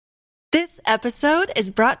This episode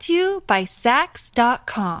is brought to you by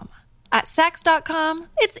Sax.com. At Sax.com,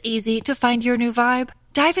 it's easy to find your new vibe.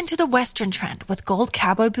 Dive into the Western trend with gold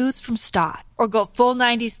cowboy boots from Stott, or go full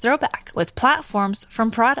 90s throwback with platforms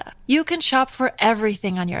from Prada. You can shop for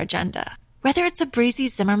everything on your agenda, whether it's a breezy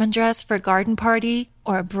Zimmermann dress for a garden party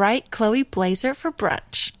or a bright Chloe blazer for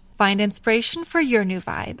brunch. Find inspiration for your new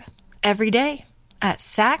vibe every day at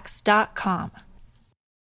Sax.com.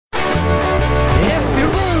 If your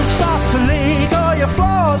roof starts to leak or your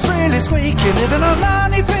floor's really squeak, you live in a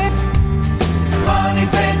money pit. Money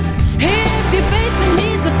pit. If your basement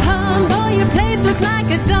needs a pump or your place looks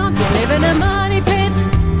like a dump, you live in a money pit.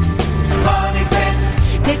 Money pit.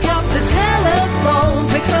 Pick up the telephone,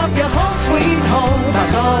 fix up your home sweet home by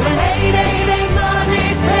calling 888 Money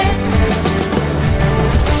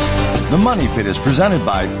Pit. The Money Pit is presented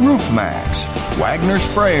by RoofMax, Wagner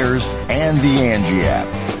Sprayers, and the Angie app.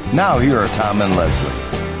 Now here are Tom and Leslie.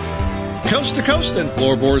 Coast to coast and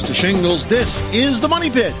floorboards to shingles, this is the Money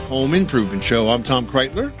Pit Home Improvement Show. I'm Tom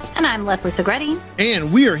Kreitler. And I'm Leslie Segretti.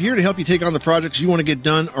 And we are here to help you take on the projects you want to get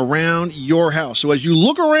done around your house. So as you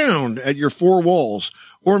look around at your four walls,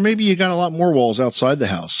 or maybe you got a lot more walls outside the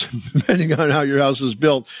house, depending on how your house is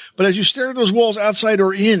built. But as you stare at those walls outside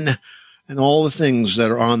or in, and all the things that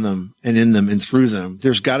are on them and in them and through them,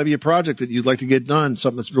 there's got to be a project that you'd like to get done,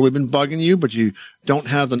 something that's really been bugging you, but you don't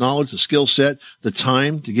have the knowledge, the skill set, the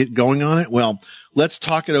time to get going on it. Well, let's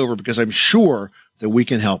talk it over, because I'm sure that we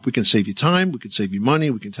can help. We can save you time. We can save you money.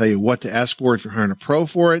 We can tell you what to ask for if you're hiring a pro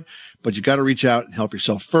for it. But you got to reach out and help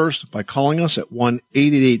yourself first by calling us at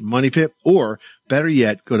 1-888-MONEYPIT, or better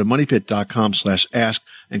yet, go to moneypit.com/ask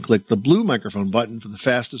and click the blue microphone button for the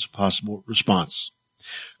fastest possible response.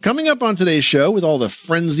 Coming up on today's show, with all the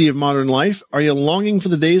frenzy of modern life, are you longing for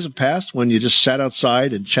the days of past when you just sat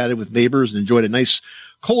outside and chatted with neighbors and enjoyed a nice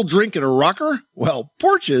cold drink and a rocker? Well,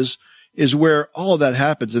 Porch is where all of that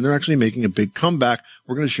happens, and they're actually making a big comeback.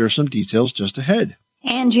 We're going to share some details just ahead.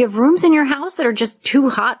 And you have rooms in your house that are just too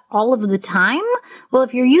hot all of the time? Well,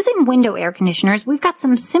 if you're using window air conditioners, we've got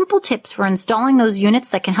some simple tips for installing those units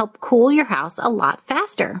that can help cool your house a lot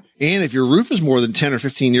faster. And if your roof is more than 10 or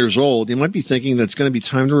 15 years old, you might be thinking that it's going to be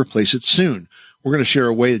time to replace it soon. We're going to share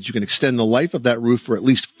a way that you can extend the life of that roof for at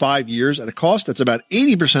least 5 years at a cost that's about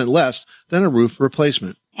 80% less than a roof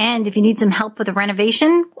replacement. And if you need some help with a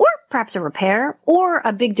renovation, or perhaps a repair, or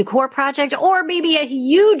a big decor project, or maybe a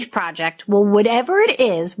huge project, well, whatever it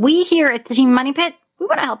is, we here at the Team Money Pit, we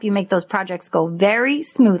want to help you make those projects go very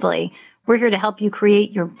smoothly. We're here to help you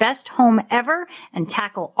create your best home ever and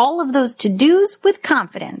tackle all of those to-dos with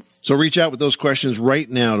confidence. So reach out with those questions right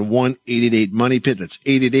now to 1-888-MONEYPIT. That's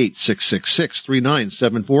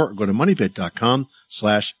 888-666-3974, or go to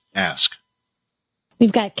moneypit.com/ask.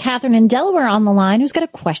 We've got Catherine in Delaware on the line who's got a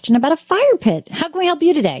question about a fire pit. How can we help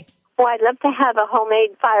you today? Well, I'd love to have a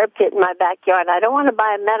homemade fire pit in my backyard. I don't want to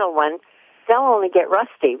buy a metal one. They'll only get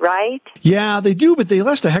rusty, right? Yeah, they do, but they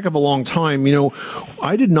last a heck of a long time. You know,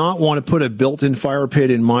 I did not want to put a built-in fire pit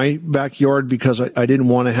in my backyard because I didn't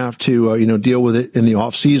want to have to, deal with it in the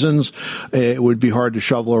off seasons. It would be hard to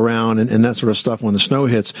shovel around and that sort of stuff when the snow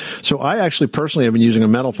hits. So I actually personally have been using a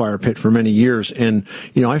metal fire pit for many years. And,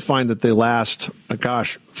 I find that they last,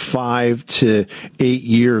 5 to 8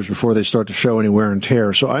 years before they start to show any wear and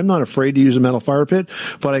tear. So I'm not afraid to use a metal fire pit,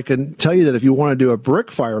 but I can tell you that if you want to do a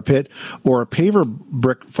brick fire pit or a paver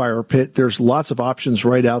brick fire pit, there's lots of options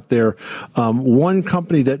right out there. One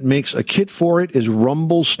company that makes a kit for it is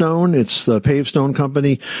Rumblestone. It's the Pavestone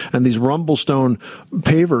company, and these Rumblestone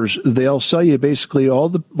pavers, they'll sell you basically all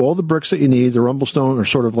the bricks that you need. The Rumblestone are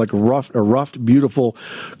sort of like a roughed, beautiful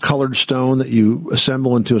colored stone that you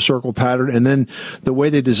assemble into a circle pattern, and then the way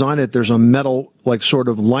they design it, there's a metal sort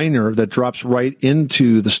of liner that drops right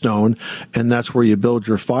into the stone, and that's where you build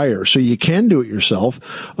your fire. So you can do it yourself,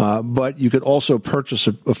 but you could also purchase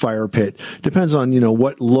a fire pit. Depends on,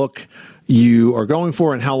 what look you are going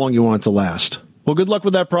for and how long you want it to last. Well, good luck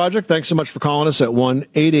with that project. Thanks so much for calling us at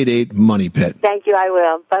 1-888-MONEYPIT. Thank you, I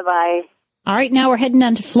will. Bye-bye. All right, now we're heading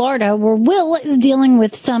down to Florida, where Will is dealing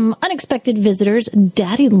with some unexpected visitors,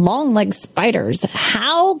 daddy long-legged spiders.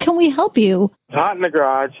 How can we help you? It's hot in the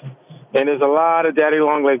garage, and there's a lot of daddy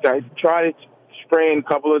long-legs. I tried spraying a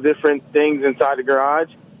couple of different things inside the garage,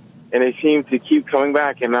 and they seem to keep coming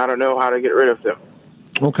back, and I don't know how to get rid of them.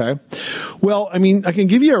 Okay. Well, I mean, I can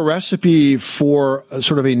give you a recipe for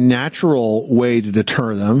sort of a natural way to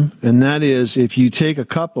deter them, and that is if you take a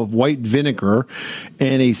cup of white vinegar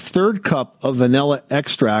and a third cup of vanilla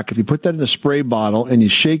extract, if you put that in a spray bottle and you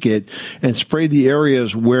shake it and spray the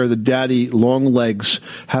areas where the daddy longlegs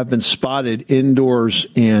have been spotted indoors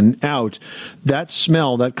and out, that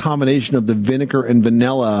smell, that combination of the vinegar and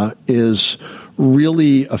vanilla is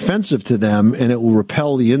really offensive to them, and it will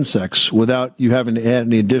repel the insects without you having to add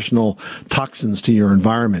any additional toxins to your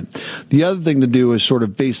environment. The other thing to do is sort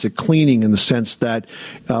of basic cleaning in the sense that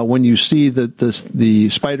when you see the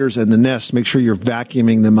spiders and the nests, make sure you're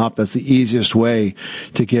vacuuming them up. That's the easiest way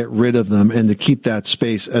to get rid of them and to keep that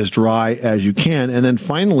space as dry as you can. And then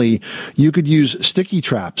finally, you could use sticky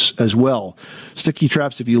traps as well. Sticky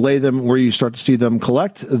traps, if you lay them where you start to see them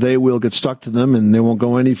collect, they will get stuck to them and they won't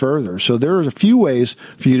go any further. So there are a few ways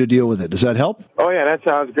for you to deal with it. Does that help? Oh, yeah, that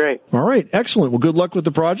sounds great. All right. Excellent. Well, good luck with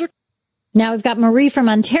the project. Now we've got Marie from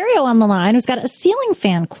Ontario on the line who's got a ceiling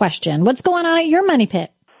fan question. What's going on at your money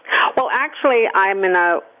pit? Well, actually, I'm in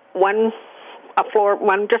a floor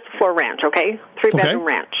ranch, okay? 3-bedroom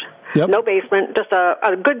ranch. Yep. No basement, just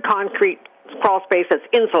a good concrete crawl space that's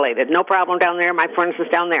insulated. No problem down there. My furnace is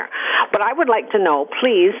down there. But I would like to know,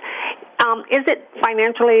 please, is it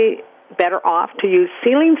financially better off to use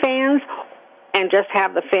ceiling fans and just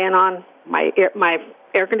have the fan on, my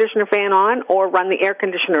air conditioner fan on, or run the air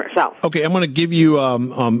conditioner itself? Okay, I'm going to give you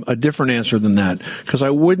a different answer than that, because I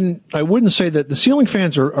wouldn't say that the ceiling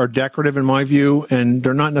fans are decorative in my view, and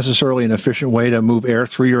they're not necessarily an efficient way to move air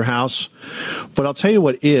through your house. But I'll tell you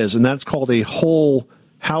what is, and that's called a whole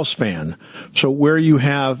house fan. So where you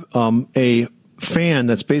have a fan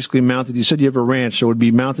that's basically mounted, you said you have a ranch, so it would be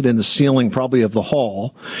mounted in the ceiling probably of the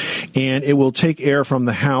hall, and it will take air from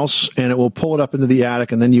the house and it will pull it up into the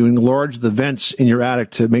attic, and then you enlarge the vents in your attic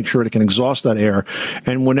to make sure it can exhaust that air.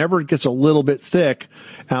 And whenever it gets a little bit thick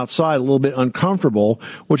outside, a little bit uncomfortable,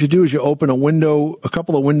 what you do is you open a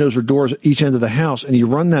couple of windows or doors at each end of the house, and you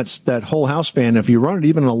run that whole house fan. If you run it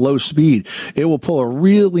even on a low speed, it will pull a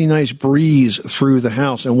really nice breeze through the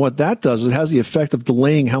house. And what that does is it has the effect of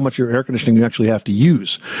delaying how much your air conditioning you actually have to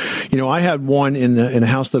use. You know, I had one in a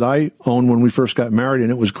house that I owned when we first got married, and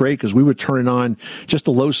it was great because we would turn it on just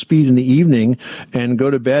a low speed in the evening and go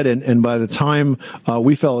to bed. And by the time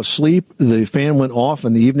we fell asleep, the fan went off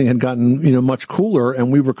and the evening had gotten, much cooler, and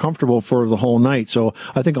we were comfortable for the whole night. So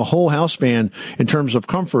I think a whole house fan in terms of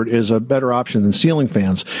comfort is a better option than ceiling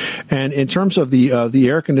fans. And in terms of the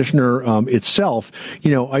air conditioner itself,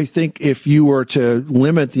 I think if you were to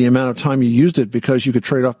limit the amount of time you used it, because you could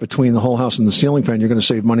trade off between the whole house and the ceiling fan, you're going to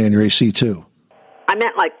save money on your AC too. I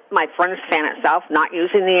meant like my furnace fan itself, not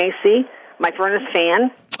using the AC. My furnace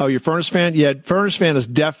fan. Oh, your furnace fan? Yeah, furnace fan is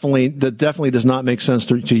definitely does not make sense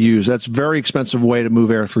to use. That's a very expensive way to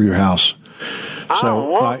move air through your house.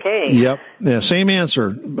 Oh, okay. Yep. Yeah, same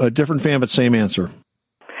answer. A different fan, but same answer.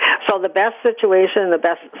 So the best situation, the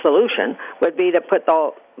best solution would be to put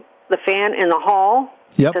the fan in the hall.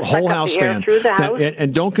 Yep, a whole house fan. Through the house.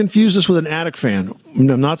 And don't confuse this with an attic fan.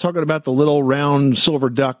 I'm not talking about the little round silver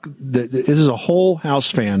duck. This is a whole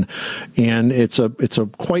house fan, and it's a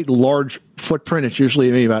quite large footprint. It's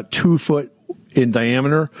usually maybe about 2 foot in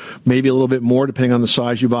diameter, maybe a little bit more depending on the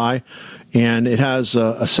size you buy. And it has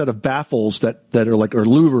a set of baffles that are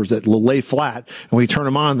louvers that will lay flat. And when you turn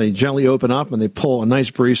them on, they gently open up and they pull a nice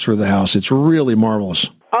breeze through the house. It's really marvelous.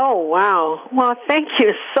 Oh, wow. Well, thank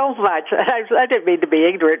you so much. I didn't mean to be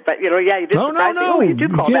ignorant, but, you did surprise me. Oh, you do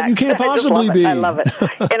call back. You can't possibly be. I love it.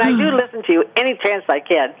 And I do listen to you any chance I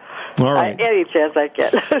can. All right. Any chance I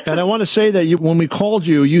can. And I want to say that when we called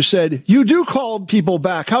you, you said, you do call people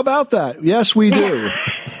back. How about that? Yes, we do.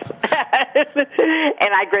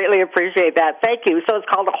 And I greatly appreciate that. Thank you. So it's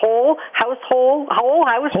called a whole house fan?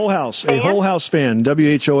 A whole house fan,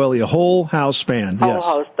 WHOLE, a whole house fan. Whole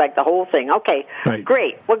house, like the whole thing. Okay, right.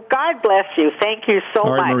 Great. Well, God bless you. Thank you so much.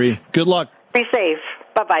 All right, Marie. Good luck. Be safe.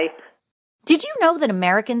 Bye-bye. Did you know that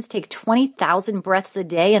Americans take 20,000 breaths a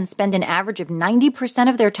day and spend an average of 90%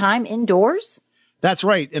 of their time indoors? That's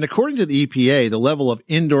right. And according to the EPA, the level of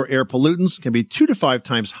indoor air pollutants can be 2 to 5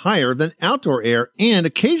 times higher than outdoor air, and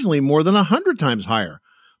occasionally more than 100 times higher.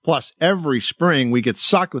 Plus, every spring we get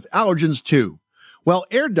socked with allergens too. Well,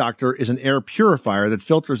 Air Doctor is an air purifier that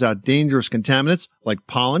filters out dangerous contaminants like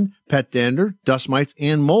pollen, pet dander, dust mites,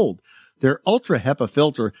 and mold. Their Ultra HEPA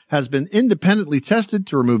filter has been independently tested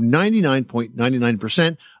to remove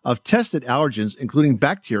 99.99% of tested allergens, including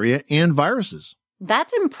bacteria and viruses.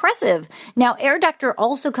 That's impressive. Now, Air Doctor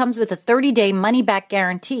also comes with a 30-day money-back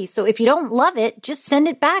guarantee, so if you don't love it, just send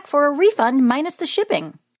it back for a refund minus the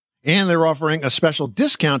shipping. And they're offering a special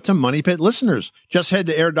discount to Money Pit listeners. Just head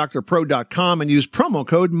to airdoctorpro.com and use promo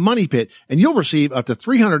code MONEYPIT, and you'll receive up to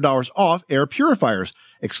 $300 off air purifiers.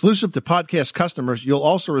 Exclusive to podcast customers, you'll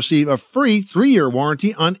also receive a free 3-year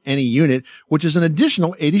warranty on any unit, which is an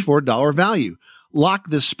additional $84 value. Lock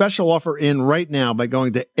this special offer in right now by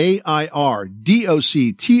going to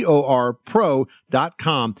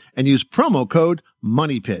airdoctorpro.com and use promo code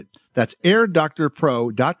MONEYPIT. That's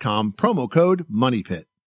airdoctorpro.com, promo code MONEYPIT.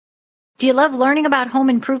 Do you love learning about home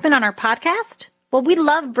improvement on our podcast? Well, we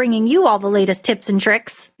love bringing you all the latest tips and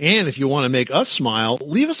tricks. And if you want to make us smile,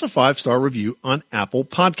 leave us a 5-star review on Apple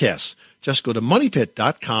Podcasts. Just go to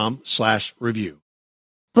moneypit.com/review.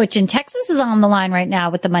 Butch in Texas is on the line right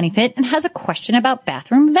now with the Money Pit and has a question about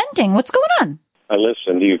bathroom venting. What's going on? I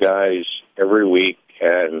listen to you guys every week,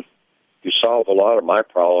 and you solve a lot of my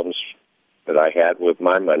problems that I had with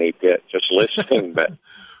my Money Pit just listening. But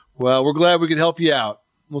well, we're glad we could help you out.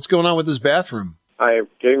 What's going on with this bathroom? I'm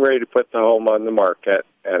getting ready to put the home on the market,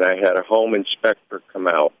 and I had a home inspector come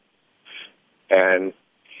out, and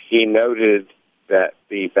he noted that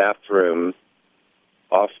the bathroom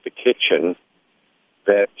off the kitchen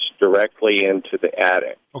vents directly into the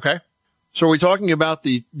attic. Okay. So are we talking about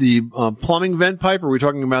the plumbing vent pipe, or are we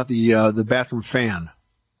talking about the bathroom fan?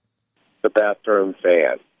 The bathroom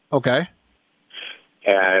fan. Okay.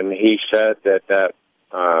 And he said that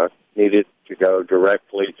needed to go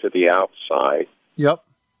directly to the outside. Yep.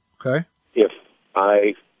 Okay. If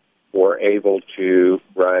I were able to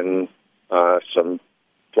run some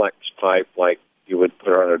flex pipe like you would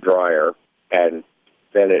put on a dryer and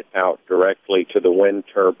vent it out directly to the wind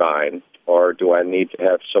turbine, or do I need to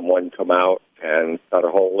have someone come out and cut a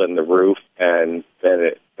hole in the roof and vent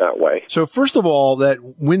it that way? So first of all, that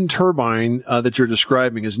wind turbine that you're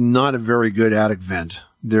describing is not a very good attic vent.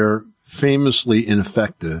 They're famously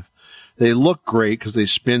ineffective. They look great because they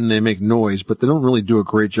spin, they make noise, but they don't really do a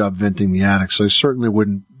great job venting the attic. So I certainly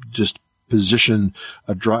wouldn't just position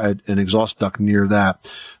an exhaust duct near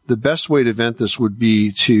that. The best way to vent this would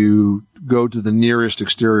be to go to the nearest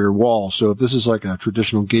exterior wall. So if this is like a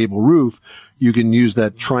traditional gable roof, you can use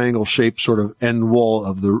that triangle-shaped sort of end wall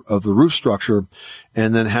of the roof structure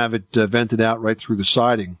and then have it vented out right through the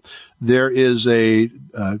siding. There is a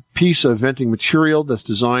piece of venting material that's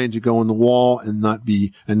designed to go in the wall and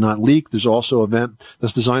not leak. There's also a vent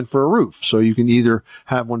that's designed for a roof. So you can either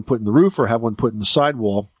have one put in the roof or have one put in the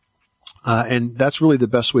sidewall. And that's really the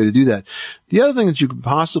best way to do that. The other thing that you could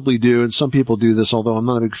possibly do, and some people do this, although I'm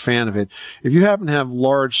not a big fan of it, if you happen to have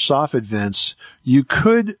large soffit vents, you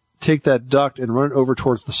could take that duct and run it over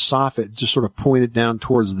towards the soffit, just sort of point it down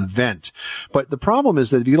towards the vent. But the problem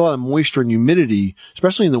is that if you get a lot of moisture and humidity,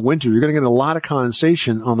 especially in the winter, you're going to get a lot of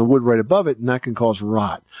condensation on the wood right above it, and that can cause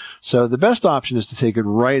rot. So the best option is to take it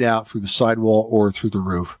right out through the sidewall or through the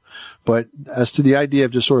roof. But as to the idea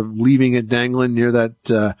of just sort of leaving it dangling near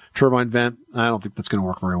that turbine vent, I don't think that's going to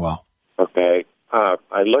work very well. Okay.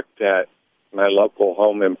 I looked at my local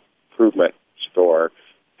home improvement store,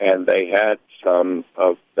 and they had some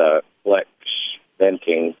of the flex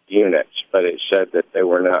venting units, but it said that they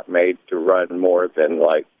were not made to run more than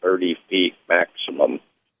like 30 feet maximum.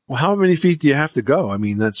 Well, how many feet do you have to go? I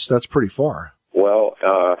mean, that's pretty far. Well,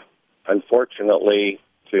 unfortunately,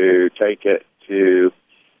 to take it to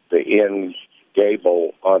the end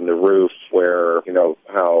gable on the roof where, you know,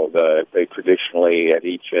 how they traditionally at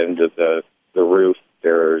each end of the roof,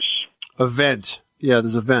 there's a vent. Yeah,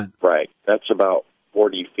 there's a vent. Right. That's about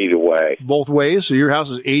 40 feet away. Both ways? So your house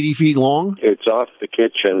is 80 feet long? It's off the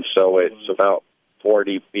kitchen, so it's about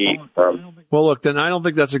 40 feet from... Well, look, then I don't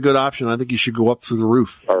think that's a good option. I think you should go up through the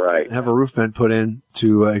roof. All right. Have a roof vent put in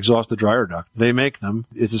to exhaust the dryer duct. They make them.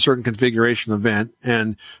 It's a certain configuration of vent.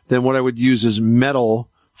 And then what I would use is metal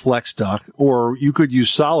flex duct, or you could use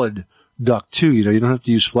solid duct too. You know, you don't have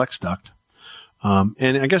to use flex duct.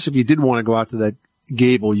 And I guess if you did want to go out to that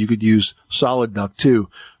gable, you could use solid duct too.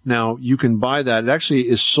 Now, you can buy that. It actually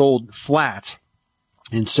is sold flat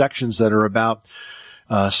in sections that are about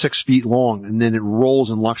 6 feet long, and then it rolls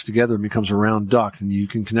and locks together and becomes a round duct, and you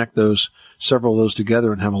can connect several of those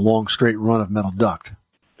together and have a long straight run of metal duct.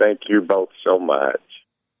 Thank you both so much.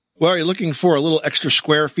 Well, are you looking for a little extra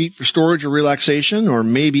square feet for storage or relaxation, or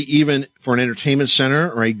maybe even for an entertainment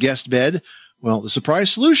center or a guest bed? Well, the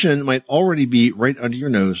surprise solution might already be right under your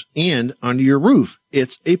nose and under your roof.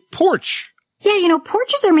 It's a porch. Yeah, you know,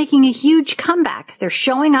 porches are making a huge comeback. They're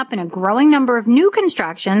showing up in a growing number of new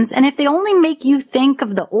constructions, and if they only make you think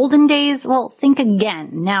of the olden days, well, think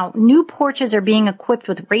again. Now, new porches are being equipped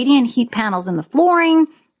with radiant heat panels in the flooring,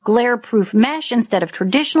 glare-proof mesh instead of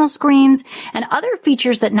traditional screens, and other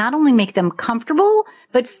features that not only make them comfortable,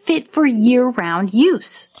 but fit for year-round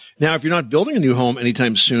use. Now, if you're not building a new home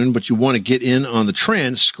anytime soon, but you want to get in on the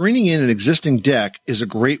trend, screening in an existing deck is a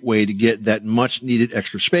great way to get that much-needed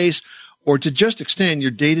extra space or to just extend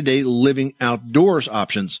your day-to-day living outdoors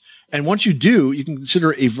options. And once you do, you can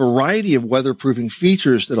consider a variety of weatherproofing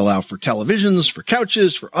features that allow for televisions, for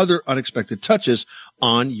couches, for other unexpected touches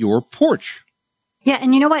on your porch. Yeah,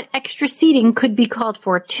 and you know what? Extra seating could be called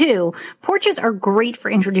for too. Porches are great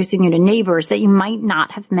for introducing you to neighbors that you might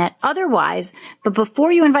not have met otherwise. But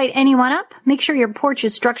before you invite anyone up, make sure your porch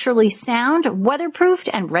is structurally sound,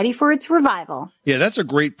 weatherproofed, and ready for its revival. Yeah, that's a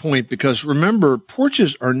great point because remember,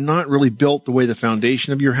 porches are not really built the way the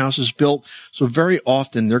foundation of your house is built. So very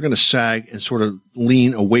often they're going to sag and sort of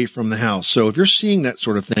lean away from the house. So if you're seeing that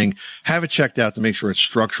sort of thing, have it checked out to make sure it's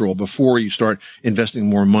structural before you start investing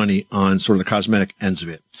more money on sort of the cosmetic ends of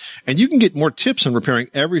it. And you can get more tips on repairing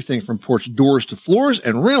everything from porch doors to floors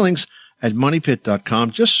and railings at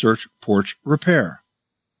moneypit.com. Just search porch repair.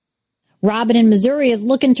 Robin in Missouri is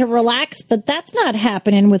looking to relax, but that's not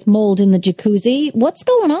happening with mold in the jacuzzi. What's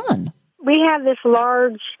going on? We have this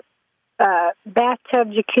large bathtub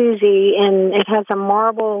jacuzzi, and it has a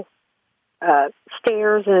marble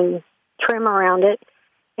stairs and trim around it.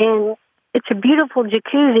 And it's a beautiful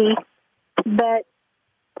jacuzzi, but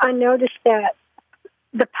I noticed that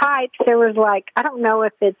the pipes, there was I don't know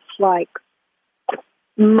if it's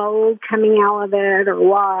mold coming out of it or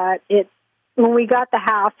what. When we got the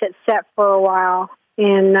house, it sat for a while,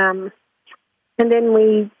 and then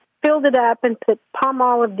we filled it up and put palm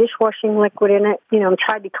olive dishwashing liquid in it, and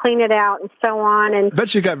tried to clean it out and so on. And I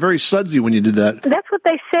bet you got very sudsy when you did that. That's what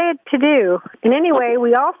they said to do. And anyway,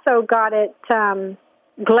 we also got it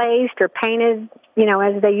glazed or painted,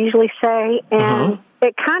 as they usually say, and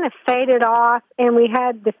it kind of faded off, and we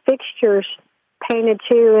had the fixtures painted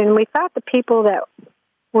too, and we thought the people that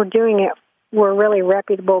were doing it were really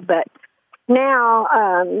reputable, but now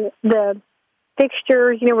the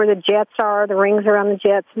fixtures, where the jets are, the rings around the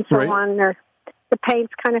jets and so on, the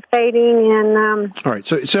paint's kind of fading. And all right,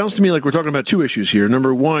 so it sounds to me like we're talking about two issues here.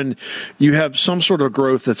 Number one, you have some sort of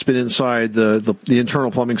growth that's been inside the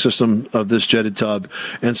internal plumbing system of this jetted tub,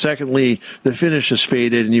 and secondly, the finish has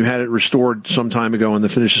faded, and you had it restored some time ago, and the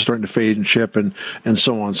finish is starting to fade and chip and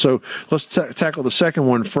so on. So let's tackle the second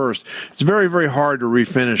one first. It's very, very hard to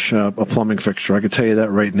refinish a plumbing fixture. I can tell you that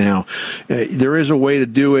right now. There is a way to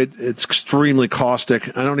do it. It's extremely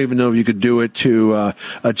caustic. I don't even know if you could do it to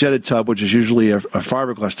a jetted tub, which is usually a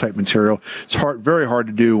fiberglass type material. It's very hard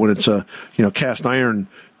to do when it's cast iron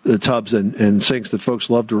tubs and sinks that folks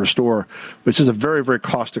love to restore. It's just a very, very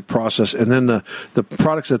caustic process. And then the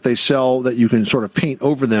products that they sell that you can sort of paint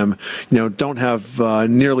over them, don't have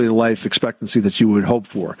nearly the life expectancy that you would hope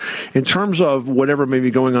for. In terms of whatever may be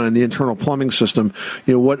going on in the internal plumbing system,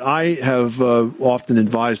 what I have often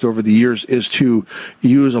advised over the years is to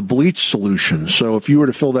use a bleach solution. So if you were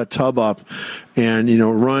to fill that tub up and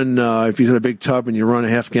run if you had a big tub and you run a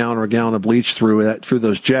half gallon or a gallon of bleach through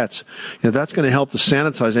those jets, that's going to help to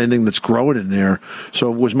sanitize anything that's growing in there. So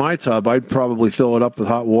if it was my tub, I'd probably fill it up with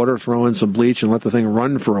hot water, throw in some bleach, and let the thing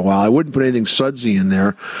run for a while. I wouldn't put anything sudsy in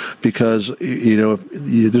there because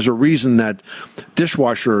there's a reason that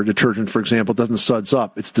dishwasher detergent, for example, doesn't suds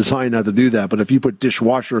up. It's designed not to do that. But if you put dish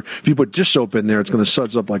soap in there, it's going to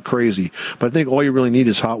suds up like crazy. But I think all you really need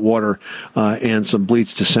is hot water and some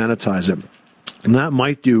bleach to sanitize it. And that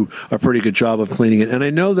might do a pretty good job of cleaning it. And I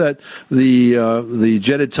know that the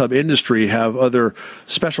jetted tub industry have other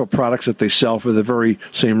special products that they sell for the very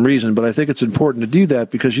same reason. But I think it's important to do that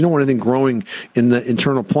because you don't want anything growing in the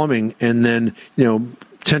internal plumbing and then,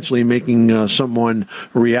 potentially making someone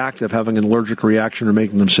reactive, having an allergic reaction or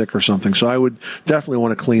making them sick or something. So I would definitely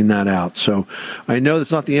want to clean that out. So I know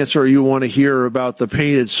that's not the answer you want to hear about the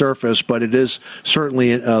painted surface, but it is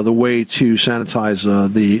certainly the way to sanitize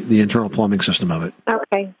the internal plumbing system of it.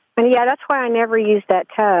 Okay. And yeah, that's why I never use that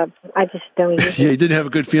tub. I just don't use it. Yeah, you didn't have a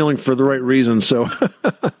good feeling for the right reason. So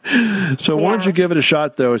why don't you give it a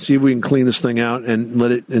shot, though, and see if we can clean this thing out and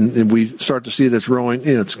let it, and we start to see that it's growing,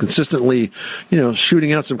 it's consistently,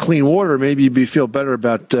 shooting out some clean water. Maybe you'd feel better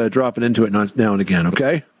about dropping into it now and again,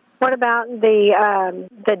 okay? What about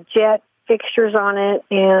the jet fixtures on it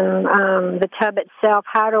and the tub itself?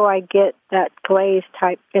 How do I get that glaze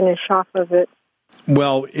type finish off of it?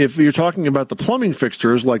 Well, if you're talking about the plumbing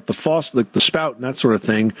fixtures, like the faucet, the spout, and that sort of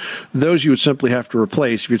thing, those you would simply have to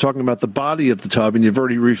replace. If you're talking about the body of the tub and you've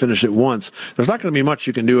already refinished it once, there's not going to be much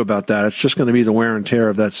you can do about that. It's just going to be the wear and tear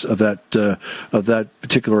of that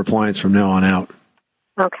particular appliance from now on out.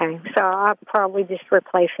 Okay, so I'll probably just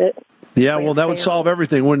replace it. Yeah, well, that would solve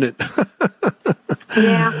everything, wouldn't it?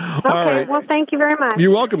 Yeah. Okay, All right. well, thank you very much.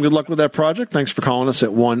 You're welcome. Good luck with that project. Thanks for calling us at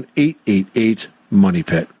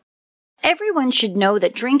 1-888-MONEY-PIT. Everyone should know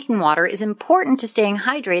that drinking water is important to staying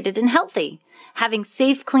hydrated and healthy. Having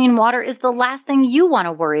safe, clean water is the last thing you want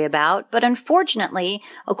to worry about, but unfortunately,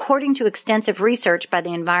 according to extensive research by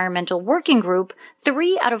the Environmental Working Group,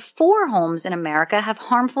 3 out of 4 homes in America have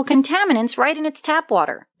harmful contaminants right in its tap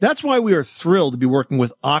water. That's why we are thrilled to be working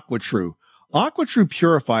with AquaTrue. AquaTrue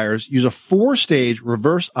purifiers use a 4-stage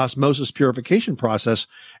reverse osmosis purification process,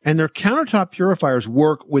 and their countertop purifiers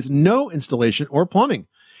work with no installation or plumbing.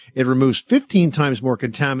 It removes 15 times more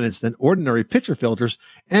contaminants than ordinary pitcher filters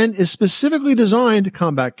and is specifically designed to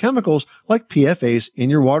combat chemicals like PFAS in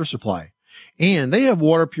your water supply. And they have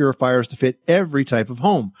water purifiers to fit every type of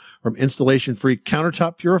home, from installation-free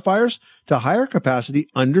countertop purifiers to higher capacity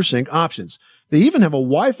under-sink options. They even have a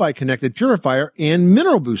Wi-Fi connected purifier and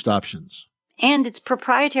mineral boost options. And its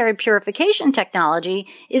proprietary purification technology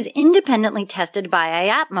is independently tested by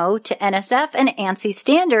IAPMO to NSF and ANSI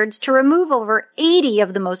standards to remove over 80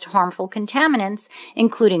 of the most harmful contaminants,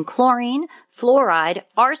 including chlorine, fluoride,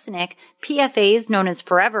 arsenic, PFAS known as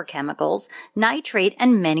forever chemicals, nitrate,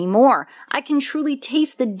 and many more. I can truly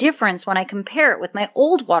taste the difference when I compare it with my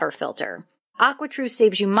old water filter. AquaTrue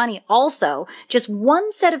saves you money also. Just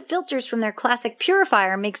one set of filters from their classic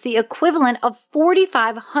purifier makes the equivalent of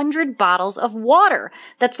 4,500 bottles of water.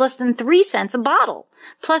 That's less than 3 cents a bottle.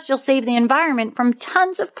 Plus, you'll save the environment from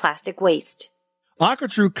tons of plastic waste.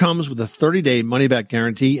 AquaTrue comes with a 30-day money-back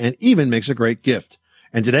guarantee and even makes a great gift.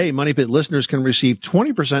 And today, Money Pit listeners can receive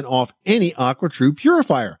 20% off any AquaTrue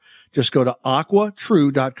purifier. Just go to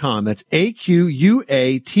aquatrue.com. That's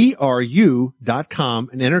AQUATRU.com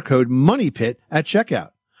and enter code MONEYPIT at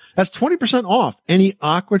checkout. That's 20% off any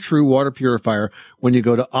AquaTrue water purifier when you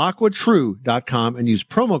go to aquatrue.com and use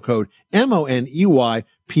promo code MONEYPIT.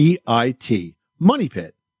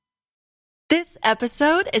 MONEYPIT. This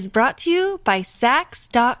episode is brought to you by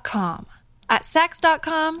Sax.com. At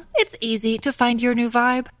Sax.com, it's easy to find your new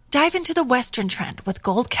vibe. Dive into the Western trend with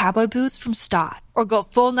gold cowboy boots from Stott, or go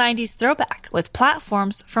full 90s throwback with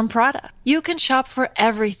platforms from Prada. You can shop for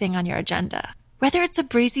everything on your agenda, whether it's a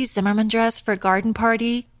breezy Zimmermann dress for a garden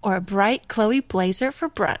party or a bright Chloe blazer for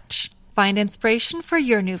brunch. Find inspiration for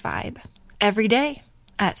your new vibe every day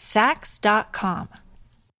at Sax.com.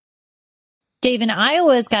 Dave in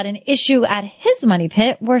Iowa has got an issue at his money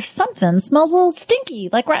pit where something smells a little stinky,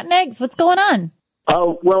 like rotten eggs. What's going on?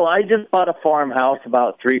 Oh, well, I just bought a farmhouse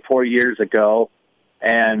about 3-4 years ago,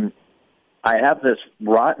 and I have this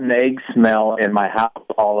rotten egg smell in my house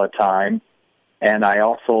all the time. And I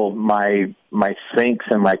also, my sinks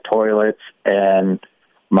and my toilets and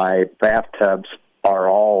my bathtubs are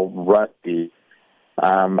all rusty.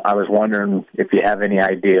 I was wondering if you have any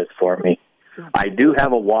ideas for me. I do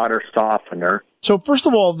have a water softener. So first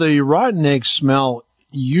of all, the rotten egg smell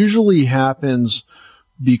usually happens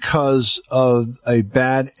because of a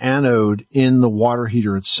bad anode in the water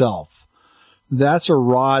heater itself. That's a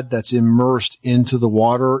rod that's immersed into the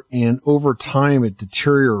water, and over time it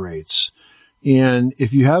deteriorates. And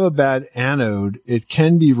if you have a bad anode, it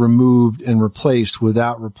can be removed and replaced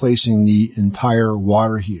without replacing the entire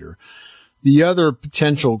water heater. The other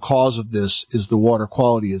potential cause of this is the water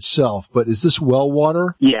quality itself. But is this well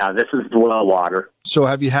water? Yeah, this is well water. So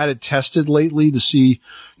have you had it tested lately to see,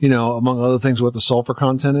 among other things, what the sulfur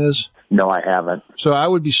content is? No, I haven't. So I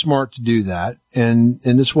would be smart to do that. And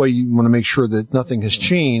this way you want to make sure that nothing has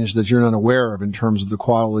changed that you're not aware of in terms of the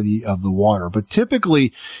quality of the water. But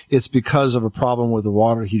typically it's because of a problem with the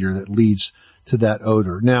water heater that leads to that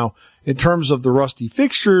odor. Now, in terms of the rusty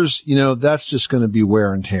fixtures, that's just going to be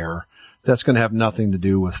wear and tear. That's going to have nothing to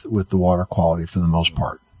do with the water quality for the most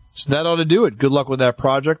part. So that ought to do it. Good luck with that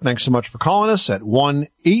project. Thanks so much for calling us at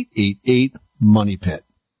 1-888-MONEYPIT.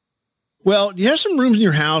 Well, do you have some rooms in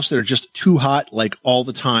your house that are just too hot, like all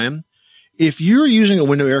the time? If you're using a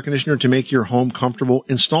window air conditioner to make your home comfortable,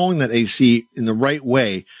 installing that AC in the right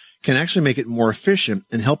way can actually make it more efficient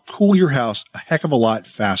and help cool your house a heck of a lot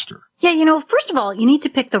faster. Yeah, first of all, you need to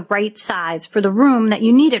pick the right size for the room that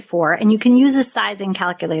you need it for, and you can use a sizing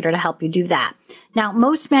calculator to help you do that. Now,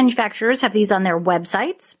 most manufacturers have these on their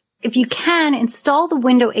websites. If you can, install the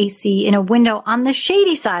window AC in a window on the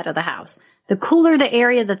shady side of the house. The cooler the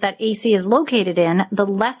area that AC is located in, the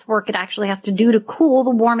less work it actually has to do to cool the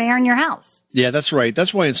warm air in your house. Yeah, that's right.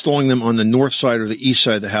 That's why installing them on the north side or the east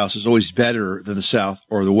side of the house is always better than the south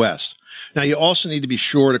or the west. Now, you also need to be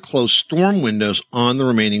sure to close storm windows on the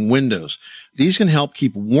remaining windows. These can help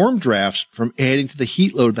keep warm drafts from adding to the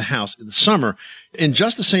heat load of the house in the summer in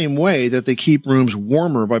just the same way that they keep rooms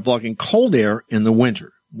warmer by blocking cold air in the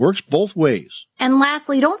winter. Works both ways. And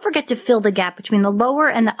lastly, don't forget to fill the gap between the lower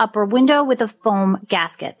and the upper window with a foam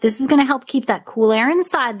gasket. This is going to help keep that cool air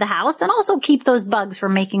inside the house and also keep those bugs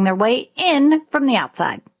from making their way in from the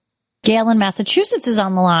outside. Gail in Massachusetts is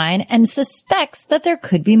on the line and suspects that there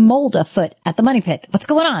could be mold afoot at the Money Pit. What's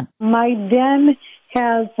going on? My den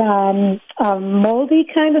has a moldy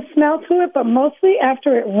kind of smell to it, but mostly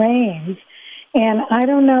after it rains. And I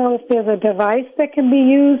don't know if there's a device that can be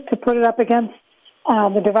used to put it up against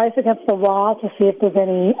the device against the wall to see if there's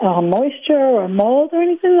any moisture or mold or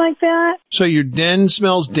anything like that. So your den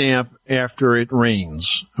smells damp after it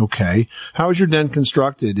rains. Okay. How is your den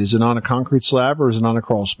constructed? Is it on a concrete slab or is it on a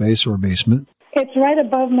crawl space or a basement? It's right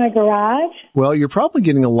above my garage. Well, you're probably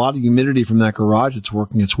getting a lot of humidity from that garage. It's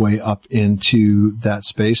working its way up into that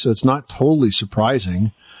space. So it's not totally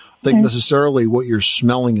surprising. I think necessarily what you're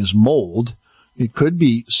smelling is mold. It could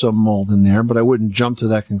be some mold in there, but I wouldn't jump to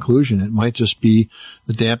that conclusion. It might just be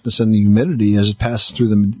the dampness and the humidity as it passes through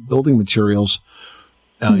the building materials,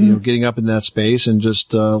 getting up in that space and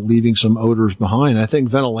just leaving some odors behind. I think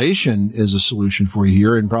ventilation is a solution for you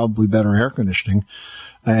here and probably better air conditioning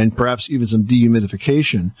and perhaps even some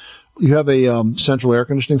dehumidification. You have a central air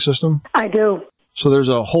conditioning system? I do. So there's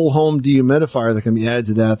a whole home dehumidifier that can be added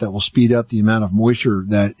to that will speed up the amount of moisture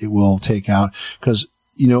that it will take out because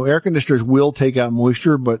air conditioners will take out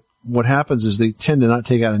moisture, but what happens is they tend to not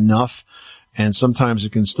take out enough, and sometimes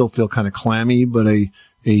it can still feel kind of clammy, but a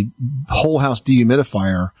whole house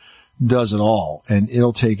dehumidifier does it all, and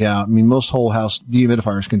it'll take out, most whole house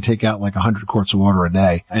dehumidifiers can take out like 100 quarts of water a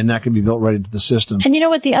day, and that can be built right into the system. And you know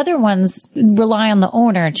what? The other ones rely on the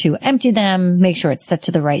owner to empty them, make sure it's set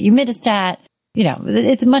to the right humidistat.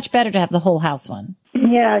 It's much better to have the whole house one.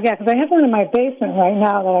 Yeah, because I have one in my basement right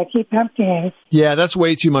now that I keep emptying. Yeah, that's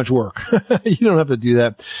way too much work. You don't have to do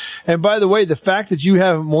that. And by the way, the fact that you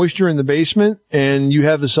have moisture in the basement and you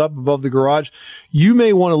have this up above the garage, you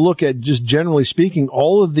may want to look at, just generally speaking,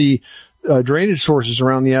 all of the drainage sources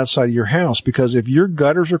around the outside of your house, because if your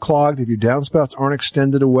gutters are clogged, if your downspouts aren't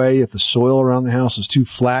extended away, if the soil around the house is too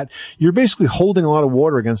flat, you're basically holding a lot of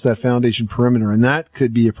water against that foundation perimeter, and that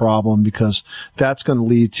could be a problem because that's going to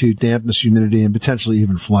lead to dampness, humidity, and potentially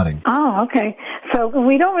even flooding. Oh, okay. So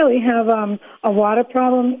we don't really have a water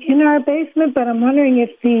problem in our basement, but I'm wondering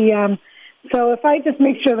if so if I just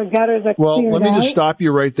make sure the gutters are cleared let me out. just stop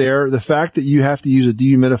you right there. The fact that you have to use a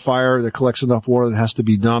dehumidifier that collects enough water that has to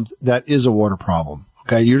be dumped, that is a water problem.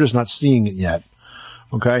 Okay. You're just not seeing it yet.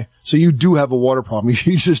 Okay. So you do have a water problem.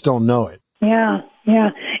 You just don't know it. Yeah.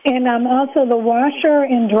 And also the washer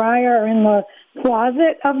and dryer are in the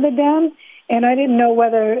closet of the den, and I didn't know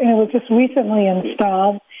whether, and it was just recently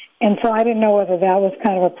installed, and so I didn't know whether that was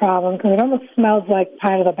kind of a problem because it almost smells like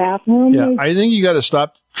part of the bathroom. Yeah, I think you got to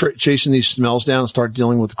stop chasing these smells down and start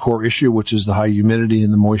dealing with the core issue, which is the high humidity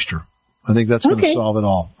and the moisture. I think that's going to solve it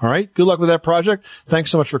all. All right. Good luck with that project.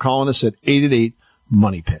 Thanks so much for calling us at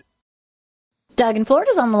 888-MONEY-PIT. Doug in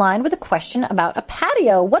Florida's on the line with a question about a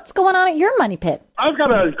patio. What's going on at your Money Pit? I've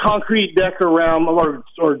got a concrete deck around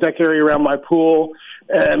or deck area around my pool.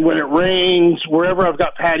 And when it rains, wherever I've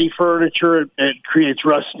got patio furniture, it creates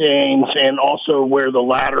rust stains. And also where the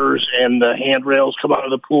ladders and the handrails come out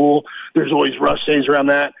of the pool, there's always rust stains around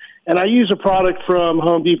that. And I use a product from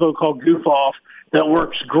Home Depot called Goof Off that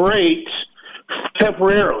works great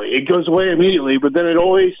temporarily. It goes away immediately, but then it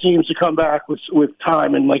always seems to come back with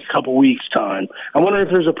time in like a couple weeks' time. I wonder if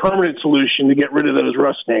there's a permanent solution to get rid of those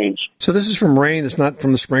rust stains. So this is from rain. It's not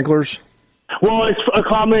from the sprinklers? Well, it's a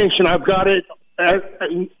combination. I've got it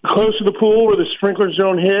close to the pool where the sprinklers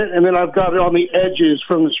don't hit, and then I've got it on the edges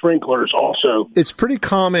from the sprinklers also. It's pretty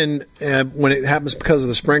common when it happens because of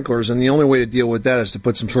the sprinklers, and the only way to deal with that is to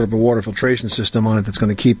put some sort of a water filtration system on it that's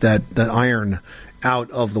going to keep that iron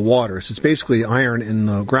out of the water. So it's basically iron in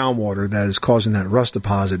the groundwater that is causing that rust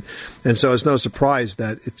deposit. And so it's no surprise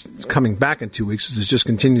that it's coming back in 2 weeks. It just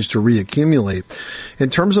continues to reaccumulate.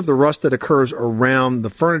 In terms of the rust that occurs around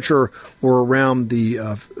the furniture or around the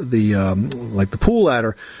pool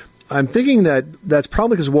ladder, I'm thinking that that's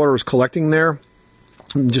probably because water is collecting there,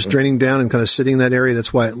 just draining down and kind of sitting in that area.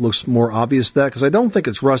 That's why it looks more obvious that, because I don't think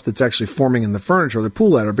it's rust that's actually forming in the furniture or the pool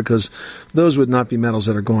ladder, because those would not be metals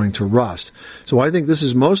that are going to rust. So I think this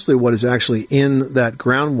is mostly what is actually in that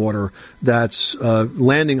groundwater that's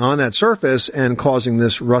landing on that surface and causing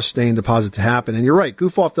this rust stain deposit to happen. And you're right,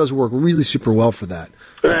 Goof Off does work really super well for that.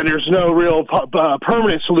 And there's no real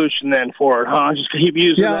permanent solution then for it, huh? Just keep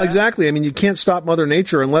using that? Yeah, exactly. I mean, you can't stop Mother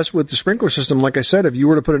Nature unless with the sprinkler system, like I said, if you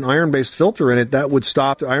were to put an iron-based filter in it, that would stop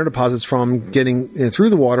stop the iron deposits from getting through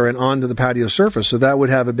the water and onto the patio surface. So that would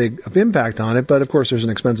have a big impact on it. But of course, there's an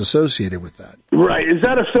expense associated with that. Right. Is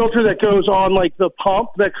that a filter that goes on like the pump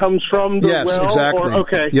that comes from the well? Yes, exactly.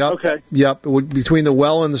 Okay. Yep. Okay. Yep. Between the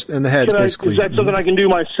well and the heads, basically. Is that something I can do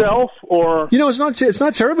myself, or? It's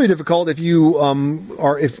not terribly difficult if you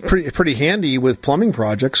are pretty handy with plumbing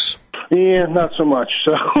projects. Yeah, not so much.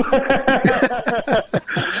 So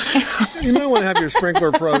you might want to have your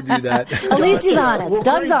sprinkler pro do that. At least he's honest. Well,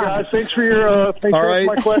 Doug's honest. Thanks for your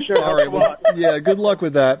my question. All right. Well, yeah, good luck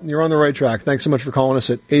with that. You're on the right track. Thanks so much for calling us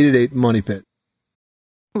at 888-MONEY-PIT.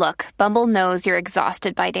 Look, Bumble knows you're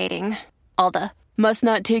exhausted by dating. All the must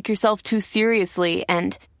not take yourself too seriously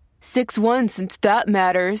and 6'1" since that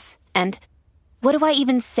matters. And what do I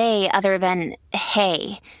even say other than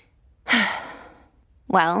hey?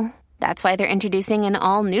 Well, that's why they're introducing an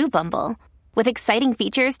all-new Bumble with exciting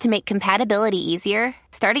features to make compatibility easier,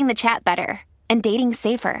 starting the chat better, and dating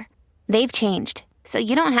safer. They've changed, so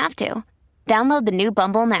you don't have to. Download the new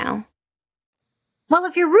Bumble now. Well,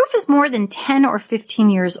 if your roof is more than 10 or 15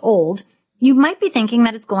 years old, you might be thinking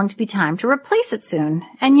that it's going to be time to replace it soon.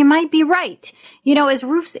 And you might be right. As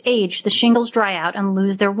roofs age, the shingles dry out and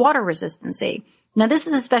lose their water resistancy. Now, this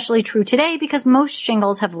is especially true today because most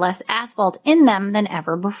shingles have less asphalt in them than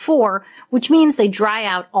ever before, which means they dry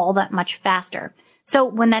out all that much faster. So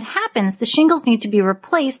when that happens, the shingles need to be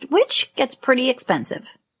replaced, which gets pretty expensive.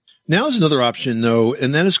 Now is another option, though,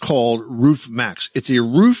 and that is called Roof Max. It's a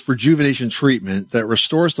roof rejuvenation treatment that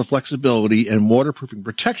restores the flexibility and waterproofing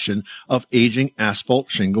protection of aging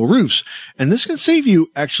asphalt shingle roofs. And this can save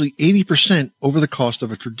you actually 80% over the cost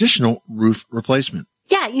of a traditional roof replacement.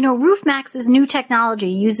 Yeah, Roof Max's new technology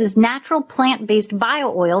uses natural plant-based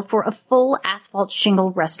bio-oil for a full asphalt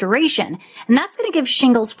shingle restoration. And that's going to give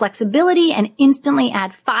shingles flexibility and instantly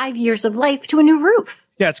add 5 years of life to a new roof.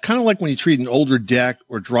 Yeah, it's kind of like when you treat an older deck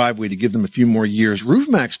or driveway to give them a few more years. Roof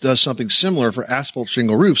Max does something similar for asphalt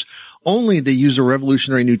shingle roofs, only they use a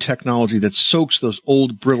revolutionary new technology that soaks those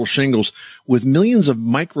old brittle shingles with millions of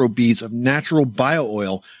microbeads of natural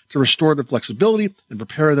bio-oil to restore their flexibility and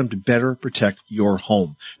prepare them to better protect your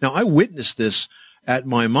home. Now, I witnessed this at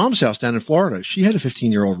my mom's house down in Florida. She had a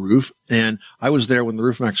 15-year-old roof, and I was there when the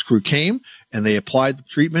Roof Max crew came, and they applied the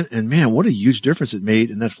treatment, and man, what a huge difference it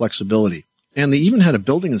made in that flexibility. And they even had a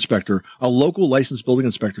building inspector, a local licensed building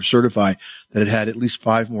inspector, certify that it had at least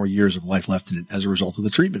 5 more years of life left in it as a result of the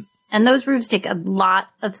treatment. And those roofs take a lot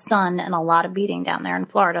of sun and a lot of beating down there in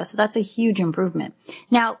Florida, so that's a huge improvement.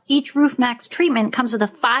 Now, each Roof Max treatment comes with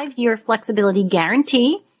a 5-year flexibility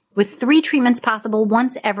guarantee. With 3 treatments possible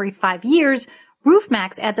once every 5 years, Roof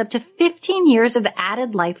Max adds up to 15 years of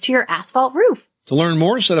added life to your asphalt roof. To learn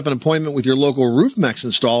more, set up an appointment with your local Roof Max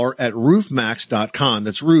installer at roofmax.com.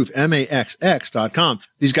 That's roof, MAXX.com.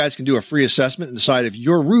 These guys can do a free assessment and decide if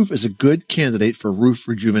your roof is a good candidate for roof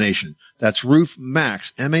rejuvenation. That's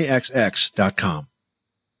roofmax, MAXX.com.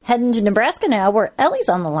 Heading to Nebraska now, where Ellie's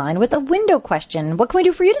on the line with a window question. What can we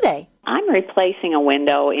do for you today? I'm replacing a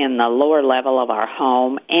window in the lower level of our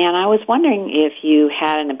home, and I was wondering if you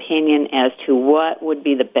had an opinion as to what would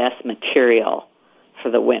be the best material for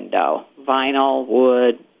the window. Vinyl,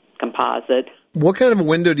 wood, composite. What kind of a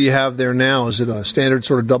window do you have there now? Is it a standard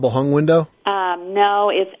sort of double hung window? No,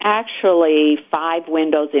 it's actually 5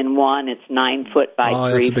 windows in one. It's 9 foot by 3 foot.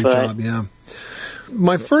 Oh, that's a big job, yeah.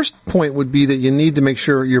 My first point would be that you need to make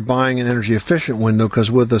sure you're buying an energy efficient window,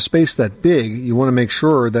 because with a space that big, you want to make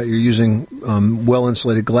sure that you're using well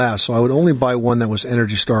insulated glass. So I would only buy one that was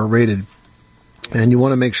Energy Star rated. And you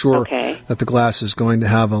want to make sure that the glass is going to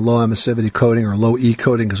have a low emissivity coating or low E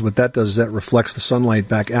coating, because what that does is that reflects the sunlight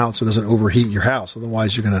back out so it doesn't overheat your house.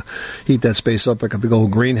 Otherwise, you're going to heat that space up like a big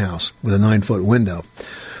old greenhouse with a 9-foot window.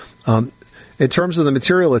 In terms of the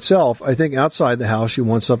material itself, I think outside the house you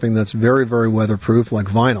want something that's very, very weatherproof, like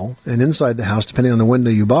vinyl. And inside the house, depending on the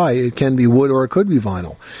window you buy, it can be wood or it could be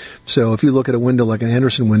vinyl. So if you look at a window like an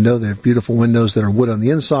Anderson window, they have beautiful windows that are wood on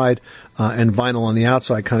the inside and vinyl on the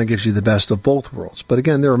outside. Kind of gives you the best of both worlds. But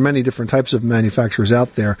again, there are many different types of manufacturers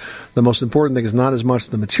out there. The most important thing is not as much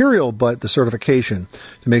the material, but the certification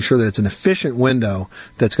to make sure that it's an efficient window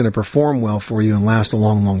that's going to perform well for you and last a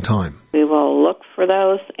long, long time. We will look for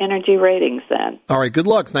those energy ratings then. All right, good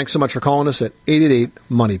luck. Thanks so much for calling us at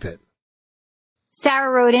 888-MONEY-PIT.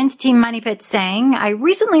 Sarah wrote into Team Money Pit saying, I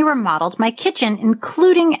recently remodeled my kitchen,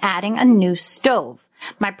 including adding a new stove.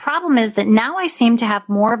 My problem is that now I seem to have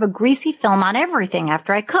more of a greasy film on everything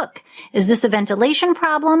after I cook. Is this a ventilation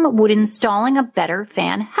problem? Would installing a better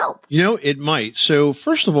fan help? You know, it might. So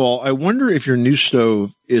first of all, I wonder if your new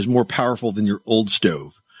stove is more powerful than your old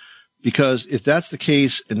stove. Because if that's the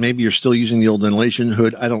case, and maybe you're still using the old ventilation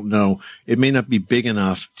hood, I don't know, it may not be big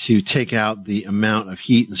enough to take out the amount of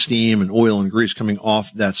heat and steam and oil and grease coming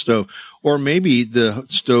off that stove. Or maybe the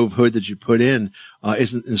stove hood that you put in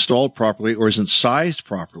isn't installed properly or isn't sized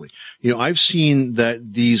properly. You know, I've seen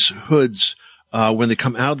that these hoods, when they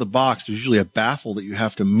come out of the box, there's usually a baffle that you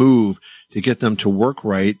have to move to get them to work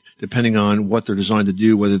right, depending on what they're designed to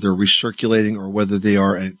do, whether they're recirculating or whether they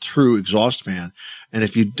are a true exhaust fan. And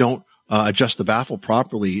if you don't adjust the baffle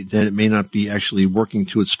properly, then it may not be actually working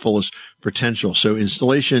to its fullest potential. So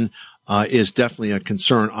installation is definitely a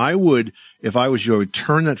concern. I would, if I was you, I would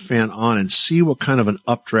turn that fan on and see what kind of an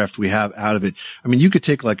updraft we have out of it. I mean, you could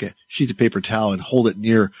take like a sheet of paper towel and hold it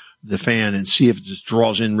near the fan and see if it just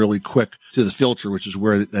draws in really quick to the filter, which is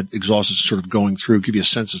where that exhaust is sort of going through, give you a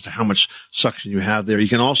sense as to how much suction you have there. You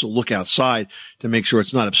can also look outside to make sure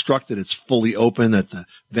it's not obstructed, it's fully open, that the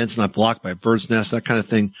vent's not blocked by a bird's nest, that kind of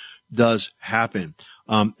thing does happen.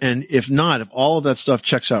 And if not, if all of that stuff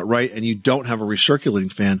checks out right and you don't have a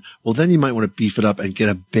recirculating fan, well, then you might want to beef it up and get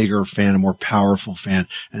a bigger fan, a more powerful fan,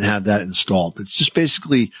 and have that installed. It's just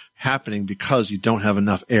basically happening because you don't have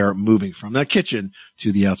enough air moving from that kitchen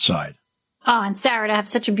to the outside. Oh, and Sarah, to have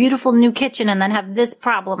such a beautiful new kitchen and then have this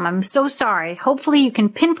problem, I'm so sorry. Hopefully you can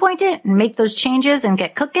pinpoint it and make those changes and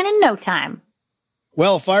get cooking in no time.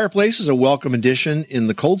 Well, fireplace is a welcome addition in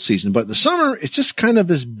the cold season, but in the summer, it's just kind of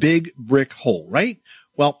this big brick hole, right?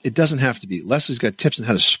 Well, it doesn't have to be. Leslie's got tips on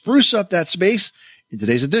how to spruce up that space in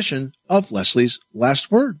today's edition of Leslie's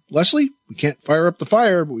Last Word. Leslie, we can't fire up the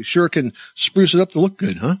fire, but we sure can spruce it up to look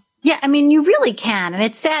good, huh? Yeah, I mean, you really can. And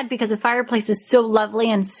it's sad because a fireplace is so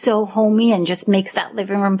lovely and so homey and just makes that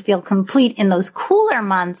living room feel complete in those cooler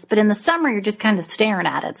months. But in the summer, you're just kind of staring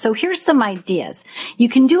at it. So here's some ideas. You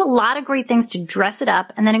can do a lot of great things to dress it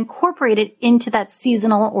up and then incorporate it into that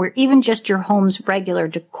seasonal or even just your home's regular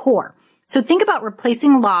decor. So think about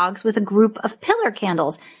replacing logs with a group of pillar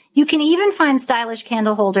candles. You can even find stylish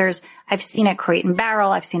candle holders. I've seen at Crate and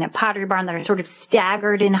Barrel. I've seen at Pottery Barn that are sort of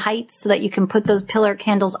staggered in heights so that you can put those pillar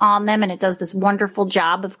candles on them, and it does this wonderful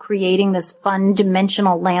job of creating this fun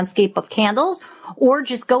dimensional landscape of candles. Or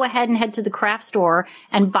just go ahead and head to the craft store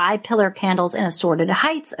and buy pillar candles in assorted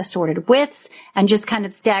heights, assorted widths, and just kind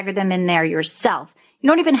of stagger them in there yourself. You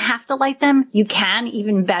don't even have to light them. You can,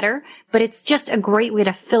 even better, but it's just a great way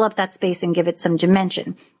to fill up that space and give it some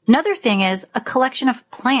dimension. Another thing is a collection of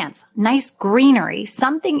plants, nice greenery,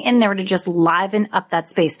 something in there to just liven up that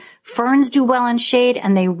space. Ferns do well in shade,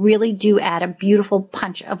 and they really do add a beautiful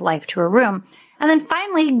punch of life to a room. And then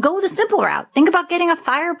finally, go the simple route. Think about getting a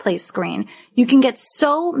fireplace screen. You can get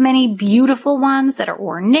so many beautiful ones that are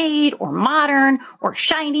ornate or modern or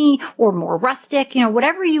shiny or more rustic. You know,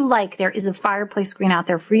 whatever you like, there is a fireplace screen out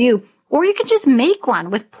there for you. Or you can just make one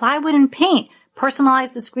with plywood and paint.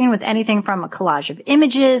 Personalize the screen with anything from a collage of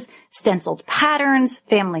images, stenciled patterns,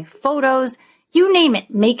 family photos. You name it,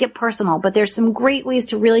 make it personal. But there's some great ways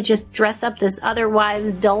to really just dress up this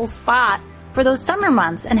otherwise dull spot for those summer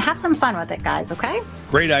months and have some fun with it, guys, okay?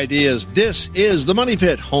 Great ideas. This is the Money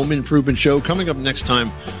Pit Home Improvement Show. Coming up next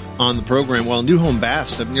time on the program, while new home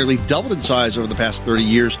baths have nearly doubled in size over the past 30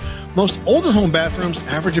 years, most older home bathrooms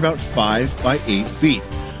average about 5 by 8 feet.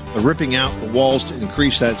 But ripping out the walls to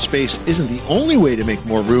increase that space isn't the only way to make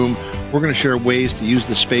more room. We're going to share ways to use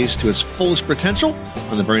the space to its fullest potential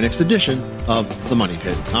on the very next edition of The Money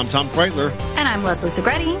Pit. I'm Tom Kreitler. And I'm Leslie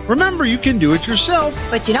Segretti. Remember, you can do it yourself,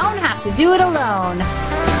 but you don't have to do it alone.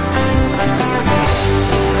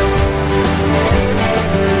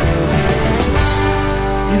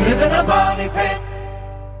 You live in a money pit.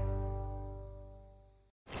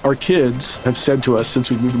 Our kids have said to us since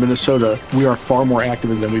we moved to Minnesota, we are far more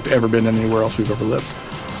active than we've ever been anywhere else we've ever lived.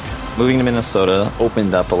 Moving to Minnesota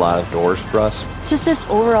opened up a lot of doors for us. Just this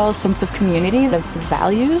overall sense of community, of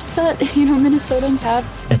values that, Minnesotans have.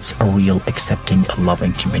 It's a real accepting,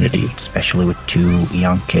 loving community, especially with 2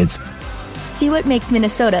 young kids. See what makes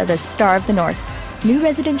Minnesota the star of the North. New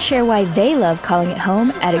residents share why they love calling it home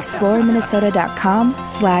at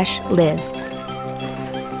exploreminnesota.com/live.